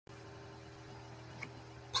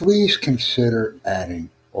Please consider adding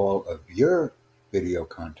all of your video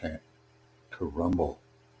content to Rumble.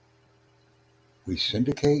 We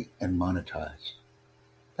syndicate and monetize.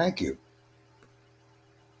 Thank you.